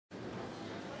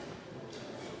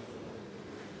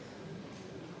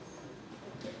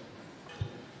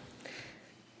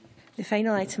The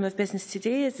final item of business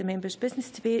today is the members'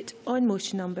 business debate on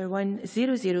motion number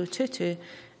 10022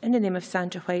 in the name of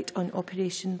Sandra White on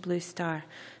Operation Blue Star.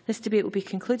 This debate will be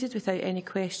concluded without any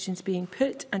questions being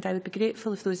put, and I would be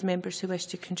grateful if those members who wish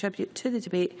to contribute to the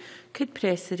debate could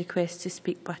press the request to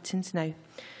speak buttons now.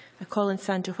 I call on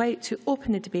Sandra White to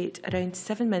open the debate. Around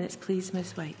 7 minutes, please,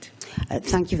 Ms White.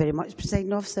 Thank you very much,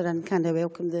 Presiding Officer, and can I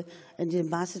welcome the Indian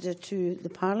Ambassador to the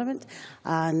Parliament,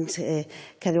 and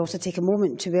can I also take a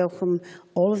moment to welcome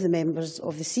all of the members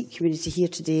of the Sikh community here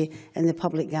today in the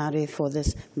public gallery for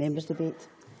this members' debate.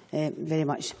 Very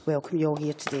much welcome you all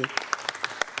here today.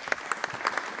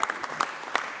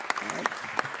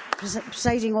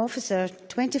 Presiding Officer,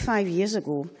 25 years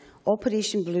ago,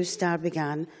 Operation Blue Star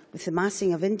began with the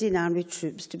massing of Indian Army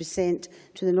troops to be sent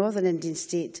to the northern Indian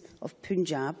state of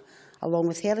Punjab, along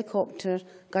with helicopters,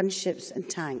 gunships and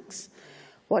tanks.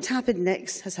 What happened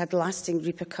next has had lasting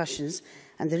repercussions,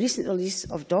 and the recent release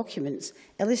of documents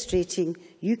illustrating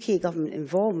UK government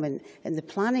involvement in the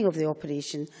planning of the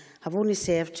operation have only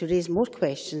served to raise more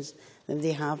questions than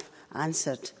they have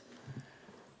answered.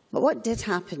 But what did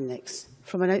happen next,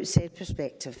 from an outside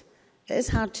perspective? It is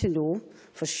hard to know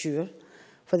for sure,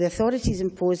 for the authorities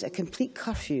imposed a complete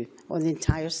curfew on the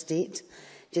entire state,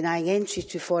 denying entry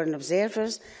to foreign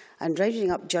observers and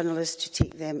rounding up journalists to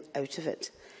take them out of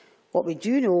it. What we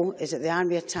do know is that the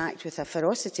army attacked with a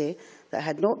ferocity that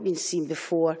had not been seen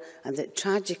before, and that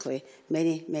tragically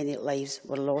many lives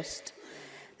were lost.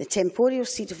 The temporal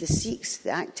seat of the Sikhs,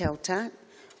 the Akhtal Takht,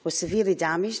 was severely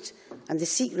damaged, and the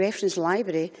Sikh reference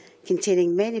library,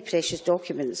 containing many precious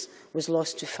documents, was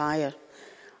lost to fire.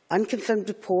 Unconfirmed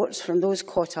reports from those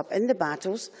caught up in the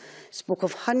battles spoke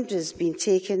of hundreds being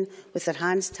taken with their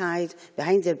hands tied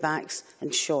behind their backs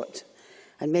and shot.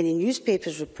 And many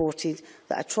newspapers reported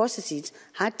that atrocities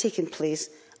had taken place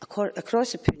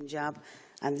across the Punjab,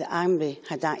 and the army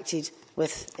had acted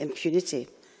with impunity.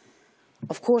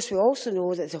 Of course, we also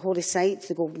know that the holy site,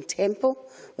 the Golden Temple,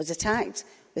 was attacked,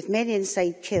 with many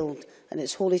inside killed and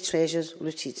its holy treasures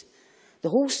looted. The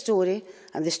whole story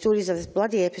and the stories of this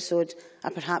bloody episode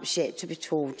are perhaps yet to be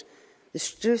told. The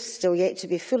truth still yet to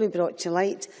be fully brought to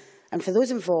light, and for those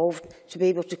involved to be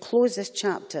able to close this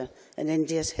chapter in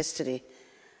India's history.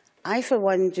 I, for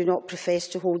one, do not profess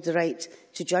to hold the right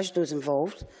to judge those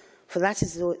involved, for that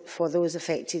is for those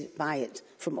affected by it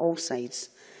from all sides.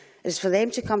 It is for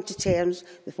them to come to terms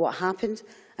with what happened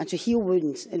and to heal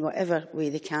wounds in whatever way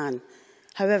they can.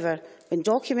 However, when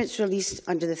documents released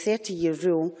under the 30-year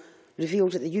rule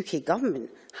revealed that the UK government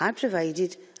had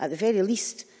provided, at the very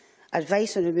least,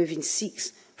 advice on removing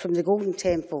Sikhs from the Golden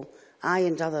Temple, I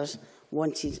and others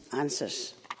wanted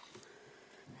answers.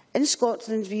 In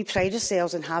Scotland, we pride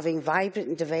ourselves on having vibrant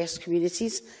and diverse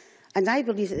communities, and I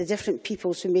believe that the different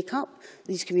peoples who make up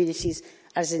these communities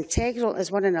are as integral as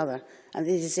one another, and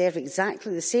they deserve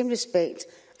exactly the same respect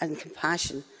and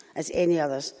compassion as any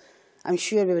others. I'm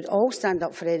sure we would all stand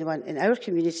up for anyone in our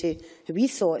community who we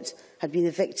thought had been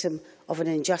the victim of an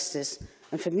injustice,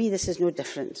 and for me this is no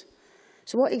different.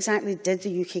 So what exactly did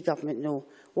the UK government know?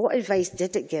 What advice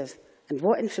did it give? And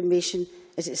what information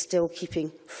is it still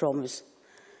keeping from us?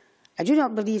 I do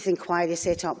not believe the inquiry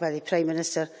set up by the Prime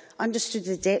Minister understood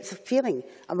the depth of feeling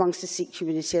amongst the Sikh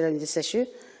community around this issue,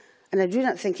 and I do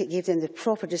not think it gave them the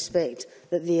proper respect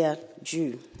that they are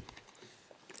due.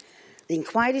 The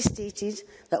inquiry stated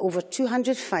that over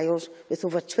 200 files with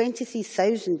over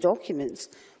 23,000 documents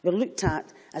were looked at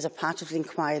as a part of the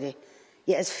inquiry,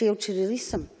 yet has failed to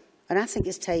release them. And I think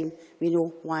it's time we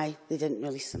know why they didn't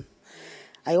release them.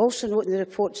 I also note in the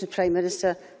report to the Prime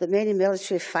Minister that many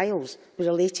military files were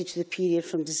related to the period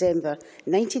from December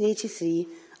 1983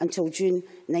 until June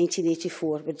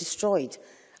 1984 were destroyed,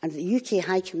 and the UK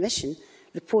High Commission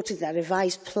reported that a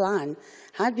revised plan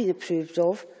had been approved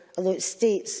of, although it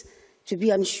states to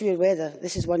be unsure whether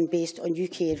this is one based on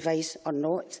UK advice or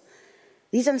not.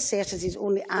 These uncertainties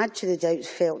only add to the doubts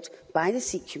felt by the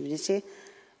Sikh community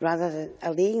rather than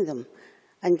allaying them,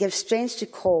 and give strength to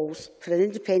calls for an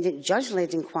independent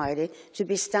judge-led inquiry to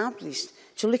be established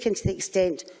to look into the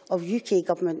extent of UK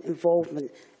government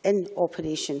involvement in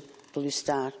Operation Blue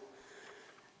Star.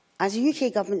 As the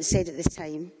UK government said at the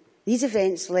time, these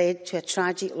events led to a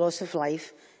tragic loss of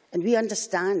life, and we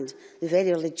understand the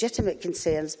very legitimate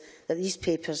concerns that these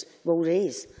papers will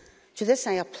raise. To this,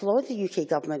 I applaud the UK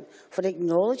government for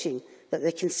acknowledging that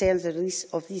the concerns the release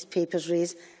of these papers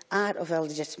raise are of a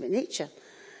legitimate nature.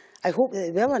 I hope that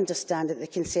they will understand that the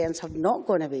concerns have not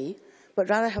gone away, but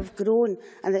rather have grown,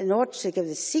 and that in order to give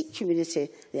the Sikh community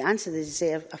the answer they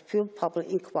deserve, a full public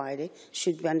inquiry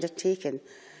should be undertaken.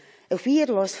 If we had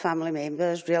lost family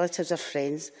members, relatives or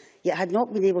friends, yet had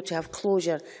not been able to have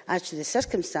closure as to the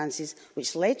circumstances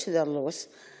which led to their loss,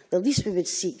 the least we would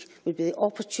seek would be the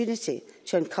opportunity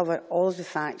to uncover all of the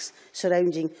facts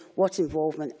surrounding what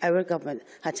involvement our government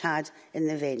had had in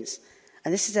the events.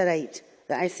 And this is a right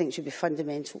that I think should be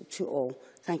fundamental to all.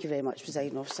 Thank you very much,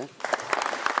 Presiding Officer.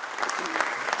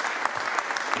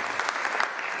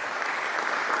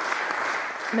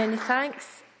 Many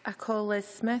thanks. I call Liz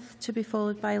Smith to be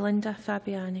followed by Linda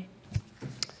Fabiani.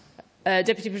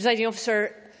 Deputy Presiding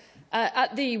Officer,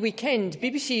 at the weekend,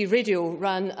 BBC Radio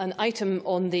ran an item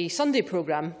on the Sunday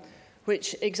programme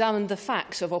which examined the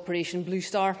facts of Operation Blue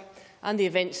Star and the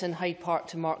events in Hyde Park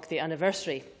to mark the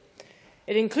anniversary.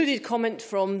 It included comment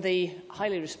from the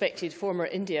highly respected former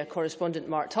India correspondent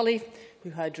Mark Tully,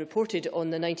 who had reported on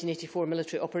the 1984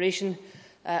 military operation,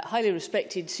 highly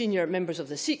respected senior members of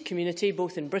the Sikh community,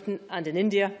 both in Britain and in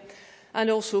India, and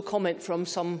also comment from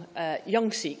some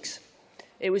young Sikhs.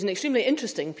 It was an extremely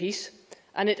interesting piece,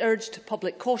 and it urged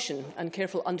public caution and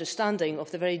careful understanding of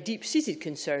the very deep-seated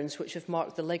concerns which have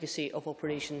marked the legacy of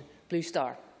Operation Blue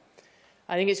Star.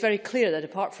 I think it's very clear that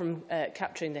apart from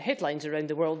capturing the headlines around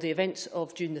the world, the events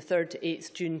of June the 3rd to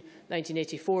 8th June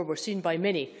 1984 were seen by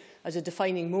many as a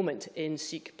defining moment in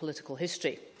Sikh political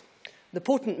history. The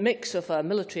potent mix of a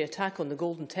military attack on the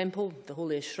Golden Temple, the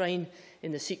holiest shrine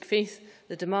in the Sikh faith,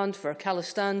 the demand for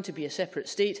Khalistan to be a separate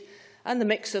state, and the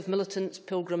mix of militants,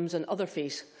 pilgrims and other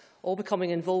faiths all becoming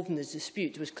involved in this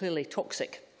dispute was clearly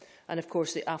toxic. And of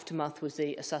course the aftermath was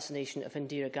the assassination of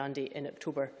Indira Gandhi in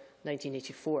October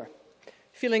 1984.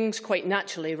 Feelings quite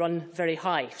naturally run very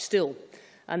high still,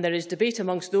 and there is debate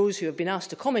amongst those who have been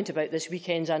asked to comment about this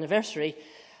weekend's anniversary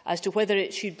as to whether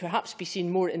it should perhaps be seen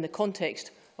more in the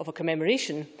context of a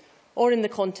commemoration or in the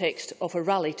context of a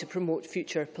rally to promote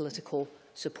future political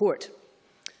support.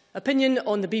 Opinion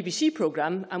on the BBC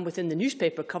programme and within the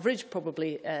newspaper coverage,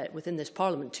 probably within this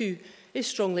Parliament too, is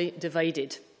strongly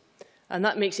divided. And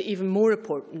that makes it even more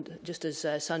important, just as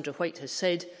Sandra White has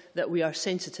said, that we are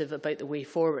sensitive about the way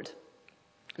forward.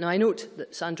 Now, I note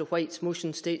that Sandra White's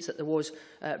motion states that there was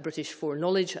British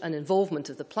foreknowledge and involvement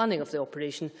of the planning of the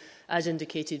operation, as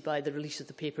indicated by the release of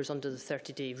the papers under the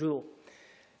 30-day rule.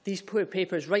 These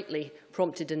papers rightly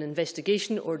prompted an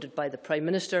investigation ordered by the Prime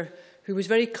Minister, who was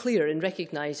very clear in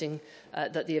recognising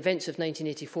that the events of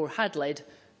 1984 had led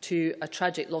to a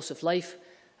tragic loss of life,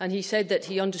 and he said that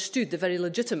he understood the very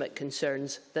legitimate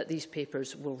concerns that these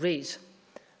papers will raise.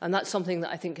 And that's something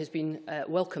that I think has been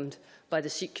welcomed by the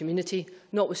Sikh community,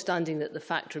 notwithstanding that the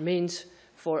fact remains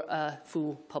for a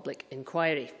full public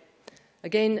inquiry.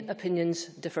 Again, opinions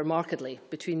differ markedly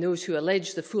between those who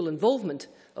allege the full involvement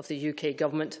of the UK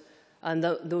government and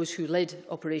those who led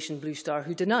Operation Blue Star,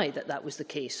 who deny that that was the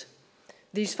case.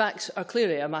 These facts are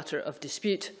clearly a matter of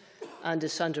dispute, and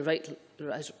as Sandra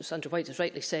White has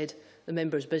rightly said, the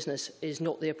member's business is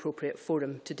not the appropriate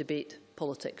forum to debate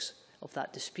politics of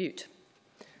that dispute.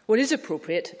 What is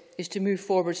appropriate is to move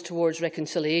forwards towards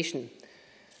reconciliation,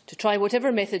 to try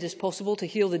whatever method is possible to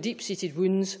heal the deep-seated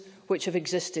wounds which have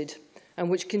existed and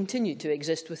which continue to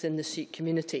exist within the Sikh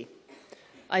community.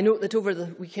 I note that over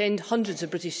the weekend, hundreds of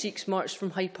British Sikhs marched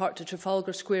from Hyde Park to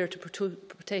Trafalgar Square to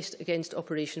protest against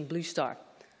Operation Blue Star.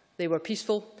 They were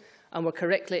peaceful and were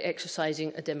correctly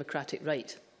exercising a democratic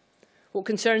right. What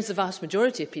concerns the vast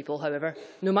majority of people, however,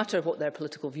 no matter what their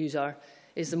political views are,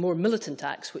 is the more militant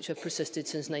acts which have persisted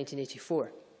since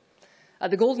 1984.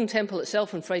 At the Golden Temple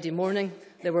itself on Friday morning,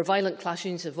 there were violent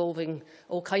clashes involving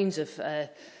all kinds of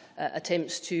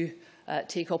attempts to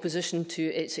take opposition to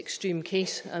its extreme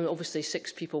case, and obviously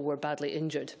 6 people were badly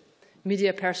injured.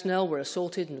 Media personnel were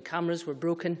assaulted and cameras were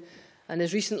broken, and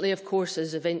as recently, of course,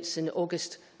 as events in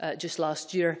August just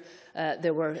last year,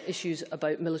 there were issues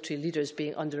about military leaders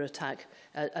being under attack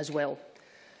as well.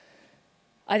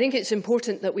 I think it's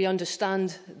important that we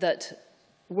understand that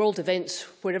world events,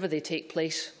 wherever they take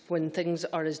place, when things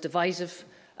are as divisive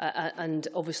and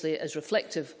obviously as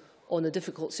reflective on the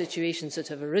difficult situations that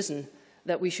have arisen,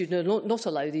 that we should not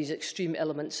allow these extreme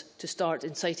elements to start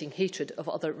inciting hatred of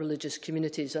other religious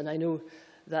communities. And I know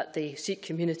that the Sikh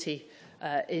community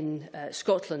in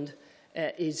Scotland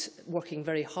is working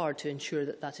very hard to ensure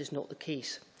that that is not the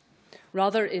case.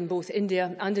 Rather, in both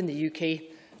India and in the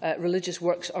UK, religious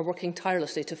works are working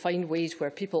tirelessly to find ways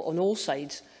where people on all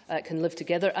sides can live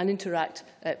together and interact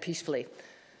peacefully.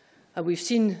 We've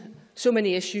seen so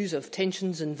many issues of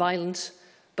tensions and violence,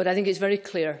 but I think it's very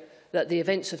clear that the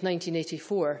events of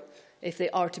 1984, if they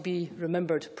are to be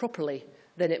remembered properly,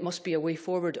 then it must be a way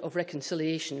forward of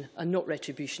reconciliation and not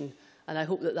retribution. And I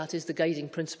hope that that is the guiding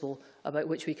principle about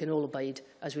which we can all abide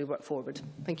as we work forward.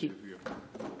 Thank you.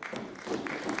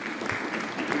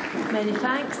 Many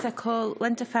thanks. I call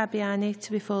Linda Fabiani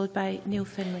to be followed by Neil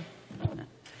Finlay.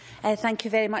 Thank you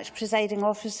very much, Presiding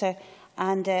Officer.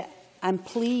 And I'm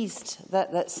pleased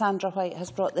that Sandra White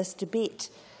has brought this debate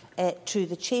to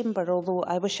the Chamber, although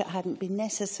I wish it hadn't been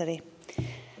necessary.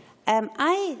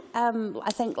 I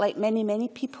think, like many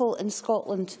people in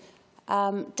Scotland,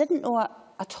 didn't know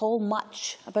at all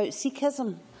much about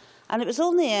Sikhism. And it was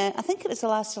only, I think it was the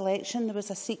last election, there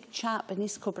was a Sikh chap in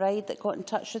East Kilbride that got in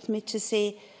touch with me to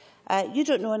say, you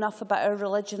don't know enough about our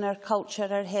religion, our culture,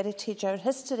 our heritage, our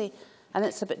history, and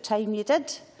it's about time you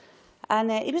did.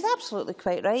 And he was absolutely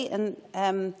quite right. And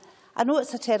I know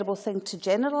it's a terrible thing to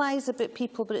generalise about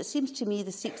people, but it seems to me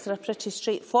the Sikhs are a pretty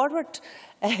straightforward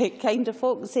kind of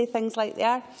folk and say things like they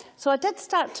are. So I did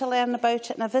start to learn about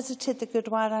it, and I visited the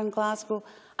Gurdwara in Glasgow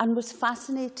and was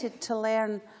fascinated to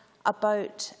learn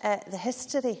about the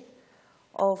history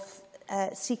of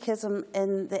Sikhism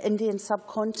in the Indian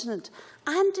subcontinent,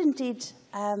 and indeed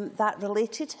that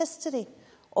related history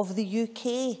of the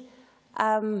UK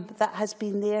that has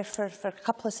been there for a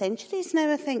couple of centuries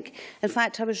now, I think. In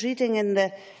fact, I was reading in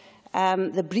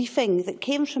the briefing that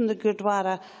came from the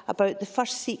Gurdwara about the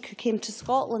first Sikh who came to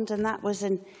Scotland, and that was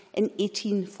in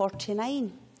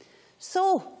 1849.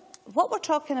 So, what we're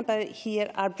talking about here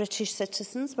are British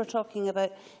citizens. We're talking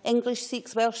about English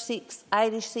Sikhs, Welsh Sikhs,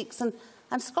 Irish Sikhs and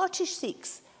Scottish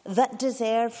Sikhs that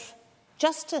deserve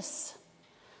justice.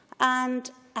 And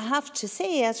I have to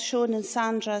say, as shown in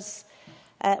Sandra's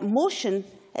motion,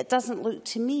 it doesn't look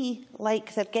to me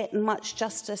like they're getting much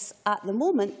justice at the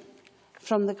moment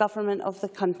from the government of the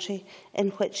country in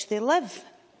which they live.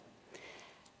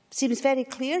 Seems very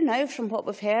clear now from what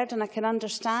we've heard, and I can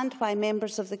understand why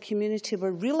members of the community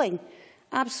were reeling,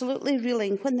 absolutely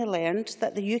reeling, when they learned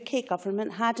that the UK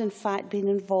government had in fact been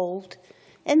involved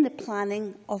in the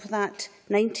planning of that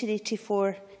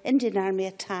 1984 Indian Army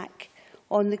attack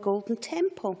on the Golden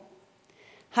Temple,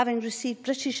 having received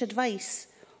British advice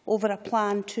over a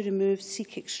plan to remove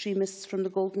Sikh extremists from the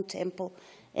Golden Temple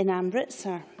in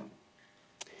Amritsar.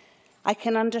 I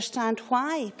can understand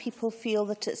why people feel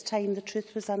that it's time the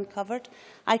truth was uncovered.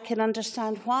 I can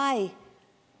understand why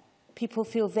people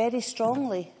feel very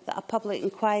strongly that a public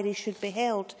inquiry should be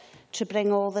held to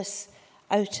bring all this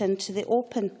out into the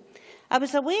open. I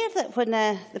was aware that when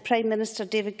the Prime Minister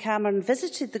David Cameron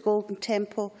visited the Golden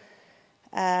Temple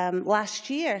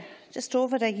last year, just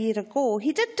over a year ago,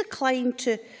 he did decline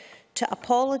to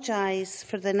apologise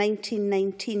for the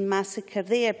 1919 massacre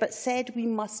there, but said we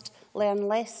must learn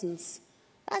lessons.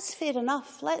 That's fair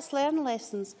enough. Let's learn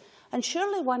lessons. And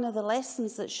surely one of the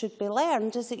lessons that should be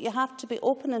learned is that you have to be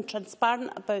open and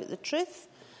transparent about the truth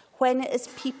when it is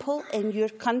people in your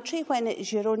country, when it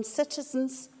is your own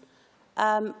citizens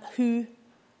who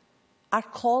are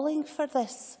calling for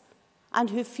this and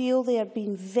who feel they are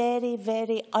being very,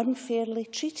 very unfairly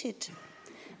treated.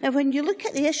 Now, when you look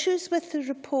at the issues with the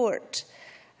report,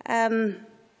 there's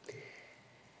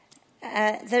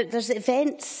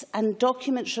events and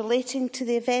documents relating to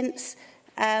the events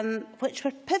which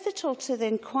were pivotal to the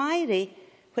inquiry,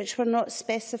 which were not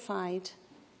specified.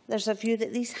 There's a view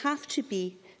that these have to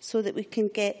be so that we can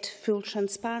get full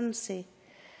transparency.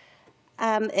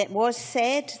 It was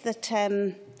said that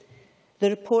the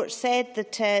report said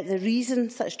that the reason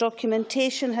such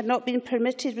documentation had not been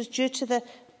permitted was due to the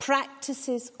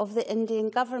practices of the Indian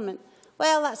government.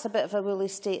 Well, that's a bit of a woolly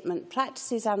statement.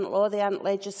 Practices aren't law, they aren't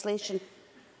legislation.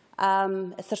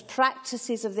 If there's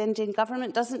practices of the Indian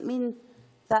government, doesn't mean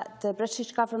that the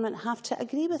British government have to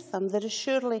agree with them. There is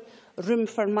surely room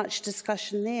for much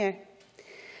discussion there.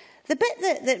 The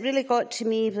bit that really got to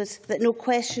me was that no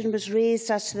question was raised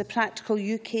as to the practical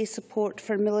UK support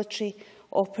for military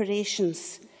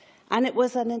operations, and it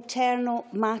was an internal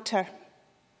matter.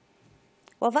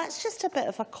 Well, that's just a bit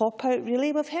of a cop-out,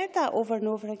 really. We've heard that over and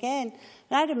over again.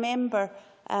 And I remember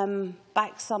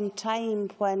back some time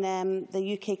when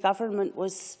the UK government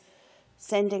was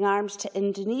sending arms to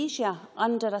Indonesia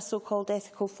under a so-called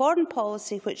ethical foreign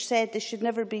policy, which said they should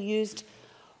never be used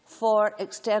for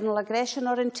external aggression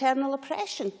or internal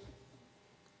oppression.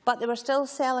 But they were still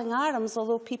selling arms,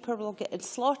 although people were getting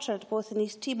slaughtered both in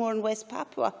East Timor and West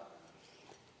Papua.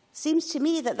 Seems to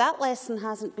me that that lesson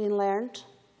hasn't been learned.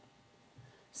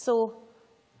 So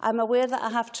I'm aware that I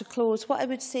have to close. What I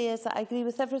would say is that I agree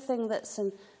with everything that's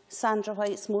in Sandra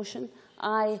White's motion.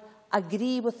 I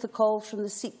agree with the call from the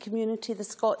Sikh community, the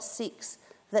Scots Sikhs,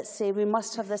 that say we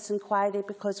must have this inquiry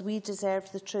because we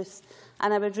deserve the truth.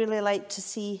 And I would really like to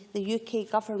see the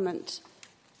UK government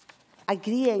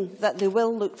agreeing that they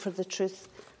will look for the truth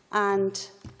and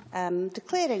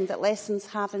declaring that lessons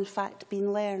have in fact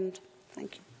been learned.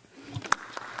 Thank you.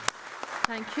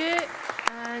 Thank you.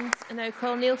 And now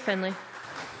call Neil Findlay.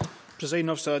 Presiding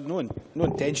Officer, I had no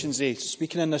intentions of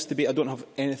speaking in this debate. I don't have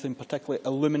anything particularly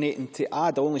illuminating to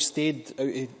add. I only stayed out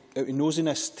of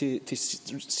nosiness to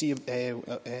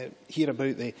hear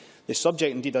about the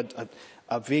subject. Indeed,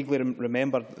 I vaguely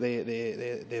remember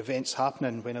the events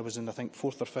happening when I was in, I think,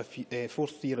 fourth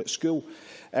year at school.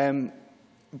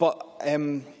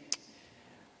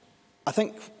 I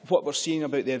think what we're seeing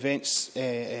about the events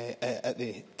at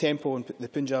the Temple in the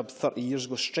Punjab 30 years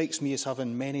ago strikes me as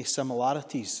having many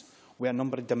similarities with a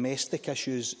number of domestic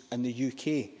issues in the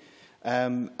UK,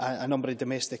 a number of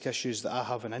domestic issues that I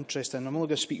have an interest in. I'm only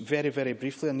going to speak very, very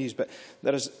briefly on these, but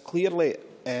there is clearly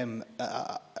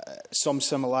some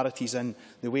similarities in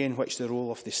the way in which the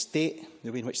role of the state,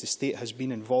 the way in which the state has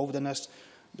been involved in this,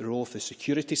 the role of the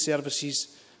security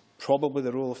services, probably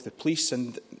the role of the police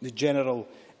and the general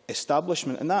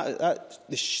establishment. And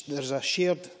there's a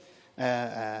shared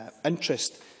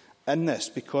interest in this,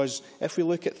 because if we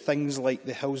look at things like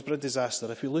the Hillsborough disaster,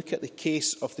 if we look at the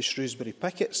case of the Shrewsbury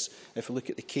pickets, if we look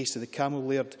at the case of the Camel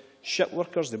Laird ship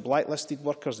workers, the blacklisted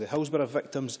workers, the Hillsborough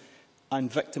victims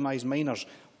and victimised miners,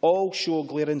 all show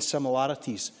glaring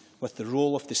similarities with the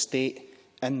role of the state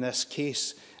in this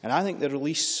case. And I think the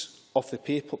release of the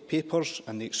papers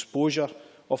and the exposure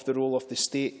of the role of the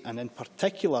state, and in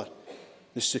particular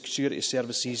the security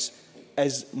services,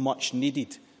 is much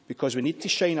needed, because we need to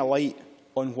shine a light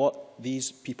on what these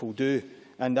people do,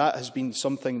 and that has been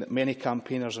something that many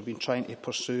campaigners have been trying to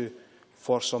pursue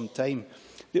for some time.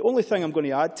 The only thing I'm going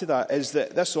to add to that is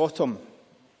that this autumn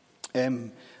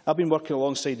I've been working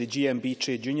alongside the GMB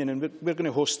trade union, and we're going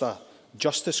to host a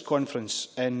justice conference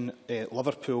in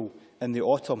Liverpool in the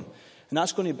autumn, and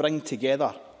that's going to bring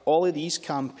together all of these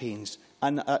campaigns.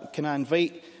 And can I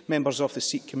invite members of the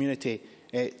Sikh community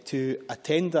to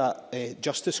attend that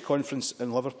justice conference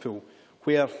in Liverpool,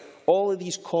 where all of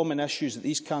these common issues that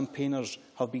these campaigners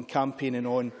have been campaigning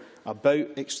on, about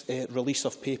release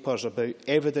of papers, about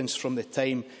evidence from the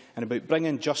time, and about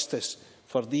bringing justice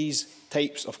for these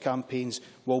types of campaigns,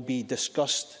 will be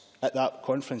discussed at that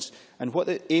conference. And what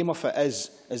the aim of it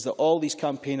is that all these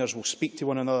campaigners will speak to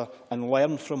one another and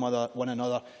learn from one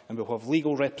another, and will have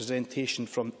legal representation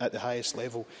at the highest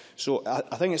level. So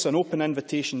I think it's an open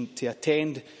invitation to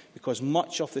attend, because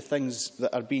much of the things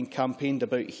that are being campaigned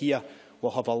about here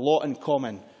will have a lot in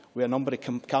common with a number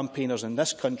of campaigners in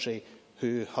this country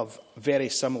who have very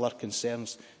similar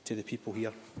concerns to the people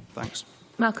here. Thanks.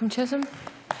 Malcolm Chisholm.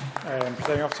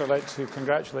 Presiding Officer, I'd like to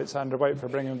congratulate Sandra White for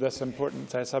bringing this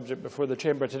important subject before the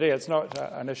Chamber today. It's not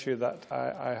an issue that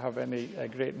I have any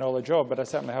great knowledge of, but I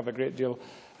certainly have a great deal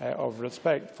of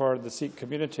respect for the Sikh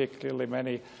community. Clearly,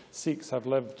 many Sikhs have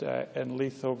lived in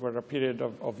Leith over a period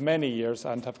of many years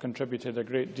and have contributed a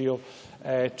great deal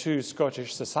to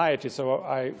Scottish society. So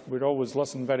I would always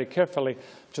listen very carefully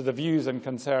to the views and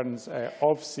concerns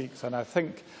of Sikhs, and I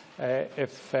think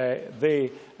if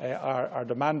they are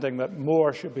demanding that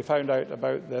more should be found out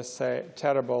about these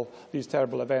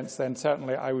terrible events, then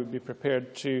certainly I would be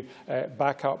prepared to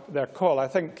back up their call. I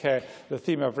think the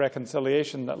theme of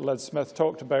reconciliation that Liz Smith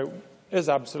talked about is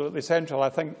absolutely central. I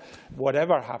think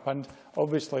whatever happened,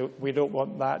 obviously we don't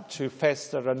want that to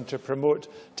fester and to promote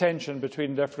tension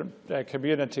between different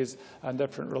communities and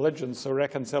different religions. So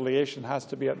reconciliation has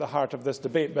to be at the heart of this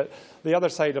debate. But the other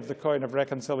side of the coin of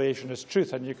reconciliation is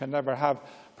truth, and you can never have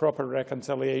proper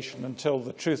reconciliation until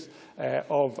the truth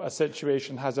of a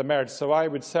situation has emerged. So I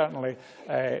would certainly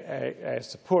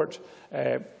support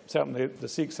certainly the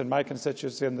Sikhs in my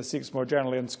constituency and the Sikhs more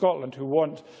generally in Scotland who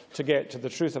want to get to the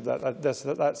truth of that.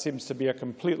 That seems to be a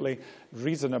completely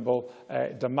reasonable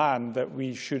demand that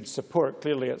we should support.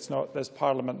 Clearly, it's not this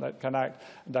Parliament that can act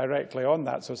directly on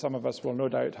that, so some of us will no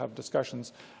doubt have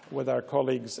discussions with our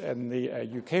colleagues in the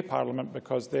UK Parliament,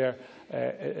 because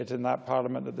it's in that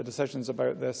Parliament that the decisions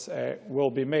about this will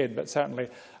be made. But certainly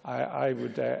I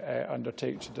would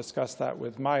undertake to discuss that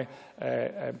with my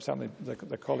certainly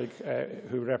the colleague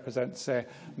who represents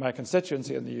my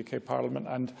constituency in the UK Parliament,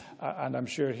 and I'm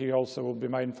sure he also will be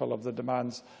mindful of the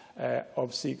demands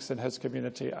of Sikhs in his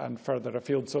community and further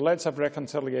afield. So let's have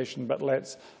reconciliation, but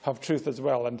let's have truth as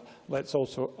well, and let's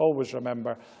also always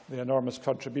remember the enormous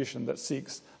contribution that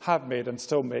Sikhs have made and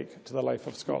still make to the life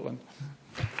of Scotland.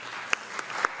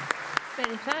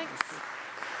 Many thanks.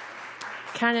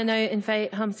 Can I now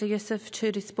invite Hamza Youssef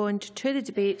to respond to the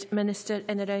debate? Minister,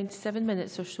 in around 7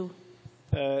 minutes or so.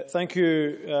 Thank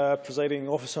you, Presiding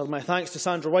Officer. My thanks to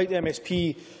Sandra White,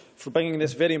 MSP, for bringing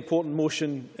this very important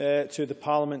motion to the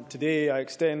Parliament today. I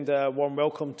extend a warm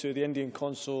welcome to the Indian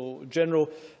Consul General,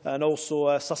 and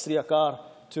also Sat Sri Akal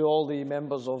to all the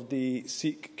members of the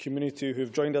Sikh community who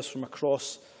have joined us from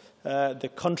across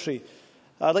the country.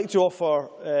 I'd like to offer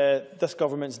this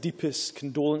government's deepest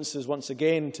condolences once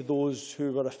again to those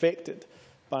who were affected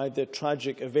by the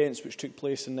tragic events which took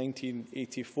place in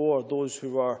 1984, those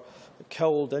who were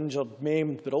killed, injured,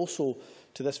 maimed, but also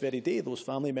to this very day, those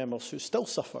family members who still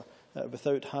suffer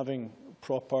without having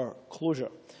proper closure.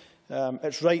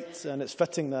 It's right and it's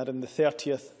fitting that in the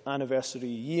 30th anniversary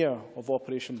year of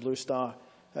Operation Blue Star,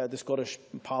 the Scottish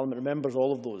Parliament remembers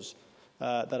all of those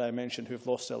that I mentioned who have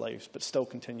lost their lives, but still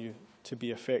continue to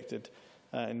be affected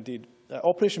indeed.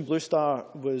 Operation Blue Star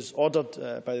was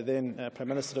ordered by the then Prime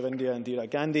Minister of India, Indira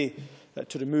Gandhi,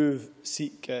 to remove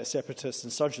Sikh separatist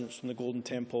insurgents from the Golden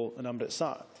Temple in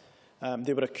Amritsar.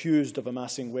 They were accused of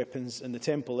amassing weapons in the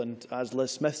temple, and as Liz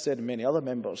Smith said and many other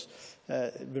members,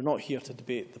 we're not here to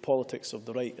debate the politics of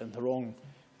the right and the wrong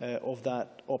of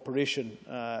that operation,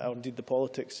 or indeed the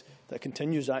politics that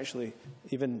continues actually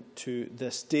even to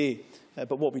this day.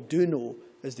 But what we do know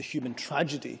is the human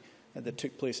tragedy that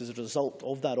took place as a result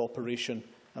of that operation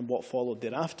and what followed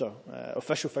thereafter.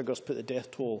 Official figures put the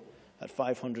death toll at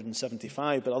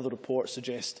 575, but other reports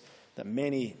suggest that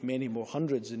many, many more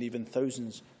hundreds and even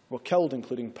thousands were killed,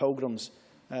 including pilgrims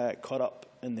caught up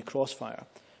in the crossfire.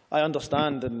 I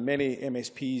understand, and many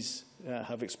MSPs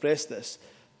have expressed this,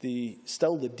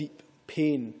 still the deep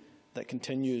pain that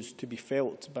continues to be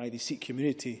felt by the Sikh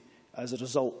community as a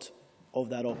result of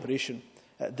that operation.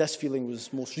 This feeling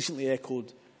was most recently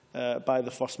echoed by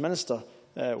the First Minister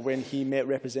when he met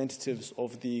representatives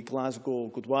of the Glasgow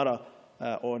Gurdwara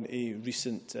on a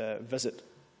recent visit.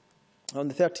 On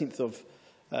the 13th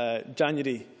of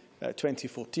January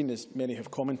 2014, as many have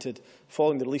commented,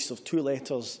 following the release of 2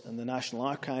 letters in the National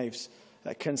Archives,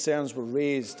 concerns were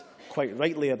raised quite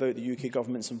rightly about the UK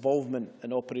government's involvement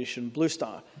in Operation Blue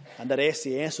Star, and that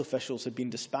SAS officials had been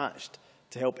dispatched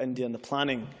to help India in the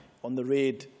planning on the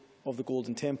raid of the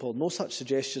Golden Temple. No such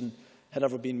suggestion had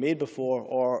ever been made before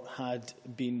or had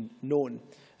been known.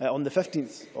 On the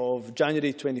 15th of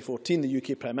January 2014, the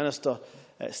UK Prime Minister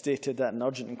stated that an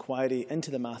urgent inquiry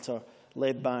into the matter,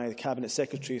 led by the Cabinet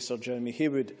Secretary Sir Jeremy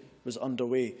Haywood, was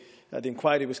underway. The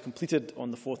inquiry was completed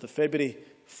on the 4th of February,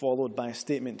 followed by a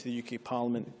statement to the UK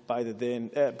Parliament by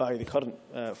the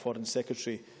current Foreign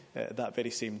Secretary that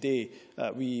very same day.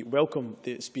 We welcome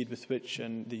the speed with which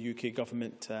the UK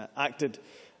government acted,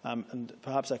 and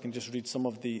perhaps I can just read some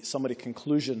of the summary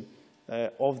conclusion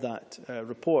of that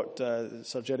report.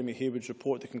 Sir Jeremy Haywood's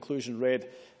report, the conclusion read,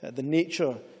 the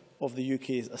nature of the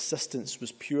UK's assistance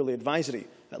was purely advisory,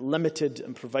 limited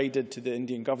and provided to the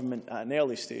Indian government at an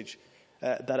early stage,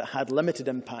 that it had limited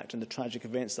impact on the tragic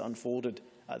events that unfolded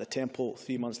at the temple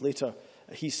 3 months later.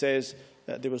 He says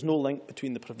there was no link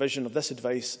between the provision of this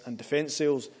advice and defence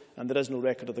sales, and there is no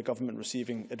record of the government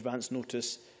receiving advance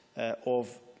notice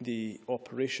of the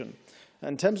operation.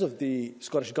 In terms of the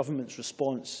Scottish Government's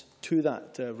response to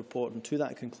that report and to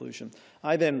that conclusion,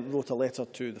 I then wrote a letter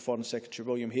to the Foreign Secretary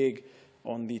William Hague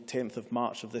on the 10th of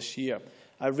March of this year.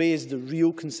 I raised the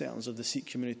real concerns of the Sikh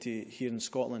community here in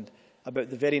Scotland about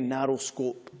the very narrow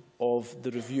scope of the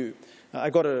review.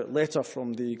 I got a letter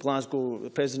from the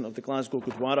President of the Glasgow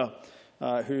Gurdwara,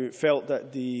 who felt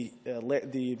that the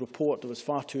report was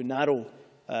far too narrow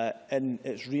in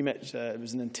its remit. It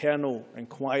was an internal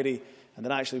inquiry, and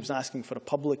that actually was asking for a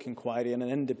public inquiry and an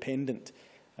independent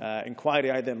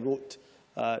inquiry. I then wrote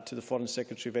to the Foreign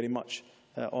Secretary very much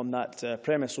on that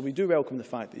premise. So we do welcome the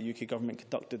fact that the UK government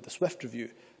conducted the swift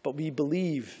review, but we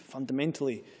believe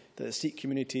fundamentally that the Sikh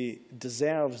community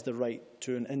deserves the right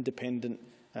to an independent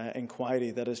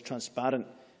inquiry that is transparent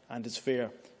and is fair.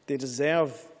 They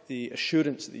deserve the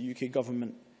assurance that the UK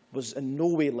government was in no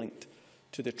way linked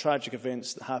to the tragic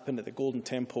events that happened at the Golden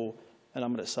Temple in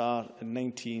Amritsar in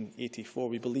 1984.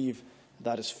 We believe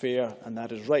that is fair and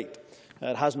that is right.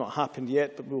 It has not happened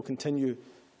yet, but we will continue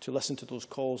to listen to those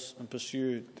calls and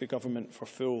pursue the government for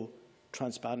full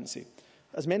transparency.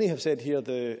 As many have said here,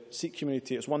 the Sikh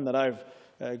community is one that I've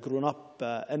grown up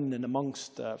in and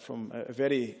amongst from a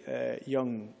very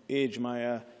young age.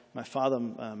 My father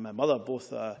and my mother, both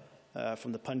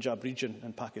from the Punjab region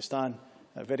in Pakistan,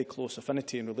 a very close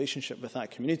affinity and relationship with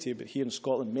that community. But here in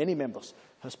Scotland, many members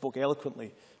have spoken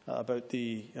eloquently about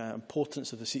the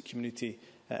importance of the Sikh community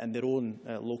in their own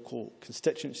local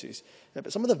constituencies.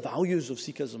 But some of the values of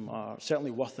Sikhism are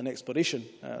certainly worth an exploration,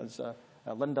 as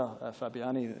Linda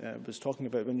Fabiani was talking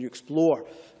about. When you explore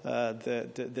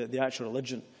the actual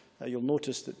religion, you'll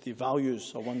notice that the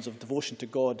values are ones of devotion to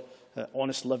God,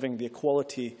 honest living, the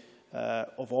equality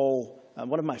of all. And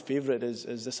one of my favourite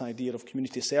is this idea of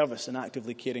community service and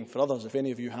actively caring for others. If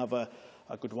any of you have a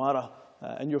Gurdwara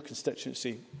in your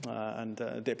constituency, and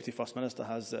the Deputy First Minister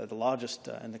has the largest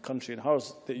in the country in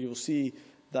hers, that you'll see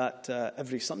that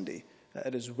every Sunday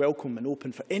it is welcome and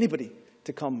open for anybody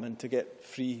to come and to get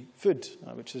free food,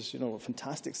 which is, a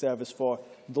fantastic service for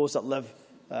those that live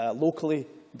locally,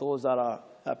 those that are,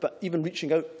 but even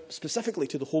reaching out specifically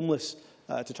to the homeless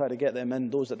to try to get them in,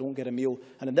 those that don't get a meal.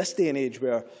 And in this day and age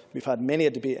where we've had many a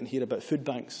debate in here about food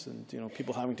banks and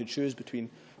people having to choose between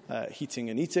heating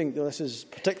and eating, this is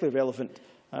particularly relevant.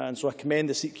 And so I commend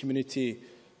the Sikh community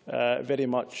very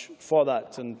much for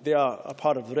that. And they are a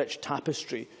part of the rich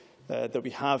tapestry that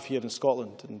we have here in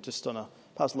Scotland. And just on a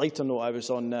perhaps lighter note, I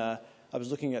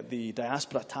was looking at the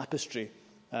diaspora tapestry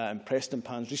in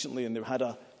Prestonpans recently, and they had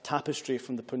a tapestry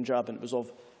from the Punjab, and it was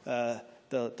of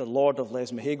the Lord of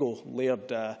Lesmahago,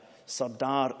 Laird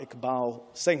Sardar Iqbal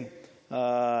Singh,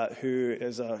 who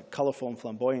is a colourful and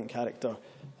flamboyant character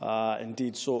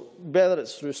indeed. So whether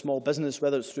it's through small business,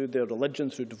 whether it's through their religion,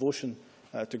 through devotion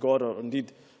to God, or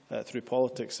indeed through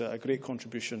politics, a great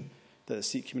contribution that the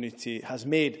Sikh community has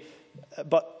made.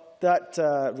 But that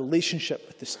relationship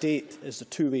with the state is a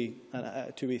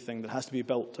two-way thing that has to be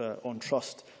built on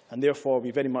trust, and therefore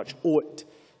we very much owe it,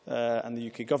 and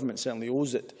the UK government certainly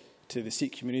owes it to the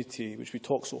Sikh community, which we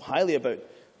talk so highly about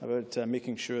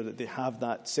making sure that they have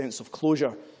that sense of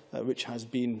closure which has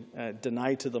been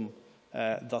denied to them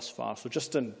thus far. So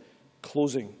just in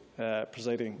closing,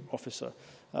 Presiding Officer,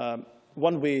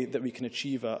 one way that we can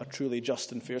achieve a truly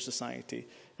just and fair society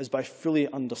is by fully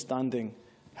understanding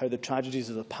how the tragedies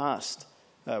of the past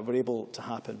were able to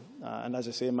happen. And as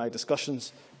I say, in my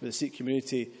discussions with the Sikh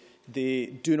community, they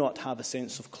do not have a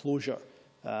sense of closure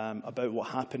about what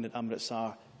happened in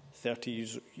Amritsar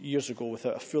 30 years ago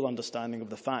without a full understanding of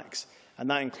the facts. And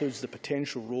that includes the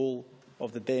potential role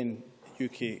of the then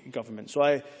UK government. So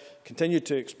I continue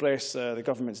to express the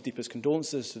government's deepest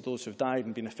condolences to those who have died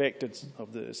and been affected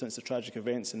since the tragic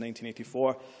events in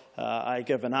 1984. I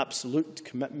give an absolute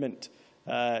commitment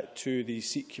to the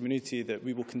Sikh community that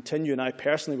we will continue, and I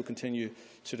personally will continue,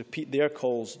 to repeat their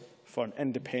calls for an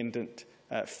independent,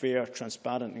 fair,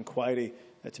 transparent inquiry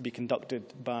to be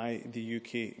conducted by the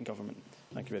UK government.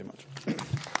 Thank you very much.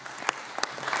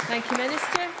 Thank you,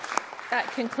 Minister.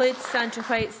 That concludes Sandra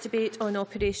White's debate on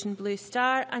Operation Blue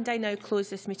Star, and I now close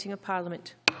this meeting of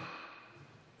Parliament.